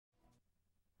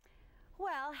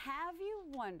Well, have you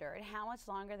wondered how much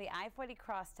longer the I-40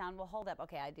 crosstown will hold up?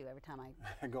 Okay, I do every time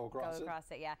I go across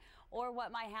it, yeah. Or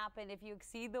what might happen if you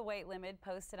exceed the weight limit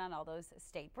posted on all those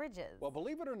state bridges. Well,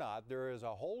 believe it or not, there is a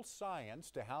whole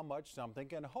science to how much something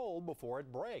can hold before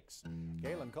it breaks.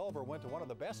 Galen Culver went to one of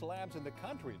the best labs in the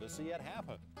country to see it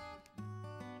happen.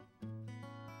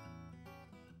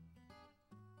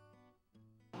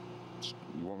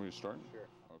 You want me to start? Sure.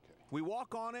 Okay. We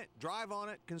walk on it, drive on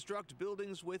it, construct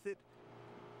buildings with it.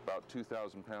 About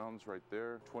 2,000 pounds right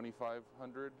there,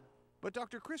 2,500. But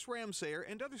Dr. Chris Ramsayer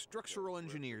and other structural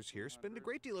engineers here spend a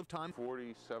great deal of time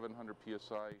 4,700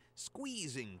 PSI.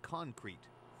 squeezing concrete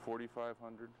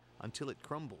 4,500. until it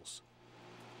crumbles.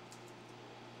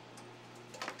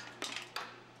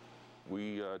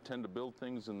 We tend to build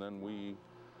things and then we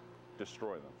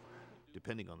destroy them.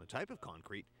 Depending on the type of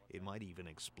concrete, it might even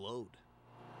explode.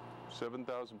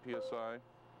 7,000 PSI.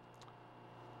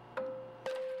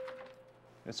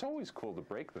 It's always cool to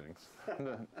break things.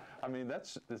 I mean,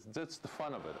 that's the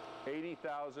fun of it.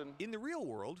 80,000. In the real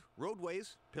world,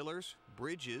 roadways, pillars,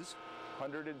 bridges,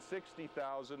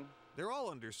 160,000. they're all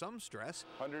under some stress,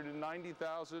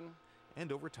 190,000.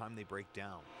 and over time they break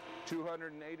down.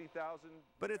 280,000.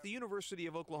 But at the University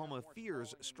of Oklahoma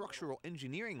THEA's Structural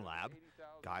Engineering Lab,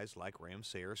 guys like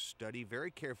Ramsayer study very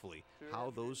carefully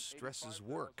how those stresses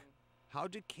work, how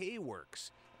decay works,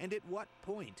 and at what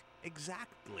point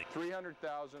exactly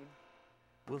 300,000.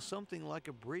 will something like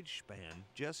a bridge span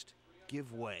just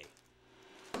give way.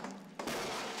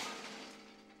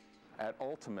 At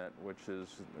ultimate, which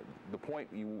is the point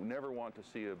you never want to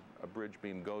see a bridge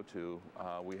beam go to,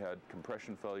 we had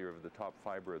compression failure of the top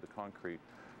fiber of the concrete,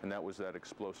 and that was that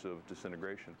explosive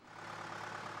disintegration.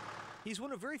 He's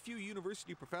one of very few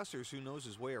university professors who knows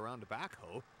his way around a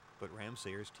backhoe, but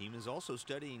Ramsayer's team is also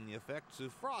studying the effects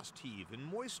of frost heave and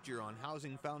moisture on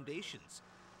housing foundations.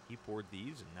 He poured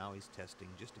these, and now he's testing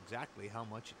just exactly how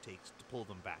much it takes to pull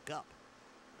them back up.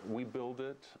 We build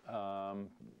it,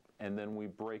 and then we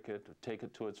break it, take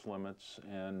it to its limits,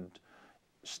 and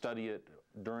study it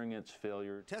during its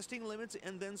failure. Testing limits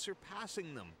and then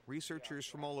surpassing them. Researchers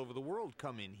from all over the world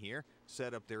come in here,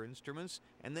 set up their instruments,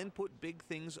 and then put big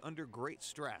things under great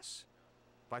stress.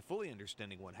 By fully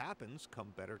understanding what happens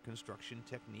come better construction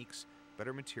techniques,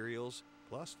 better materials,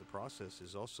 plus the process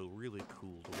is also really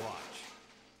cool to watch.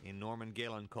 In Norman,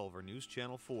 Galen Culver, News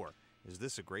Channel 4. Is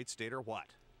this a great state or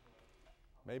what?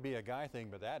 Maybe a guy thing,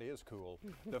 but that is cool.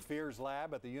 The FEARS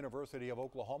lab at the University of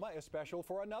Oklahoma is special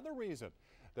for another reason.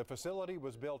 The facility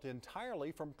was built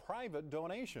entirely from private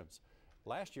donations.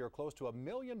 Last year, close to $1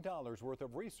 million worth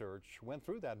of research went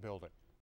through that building.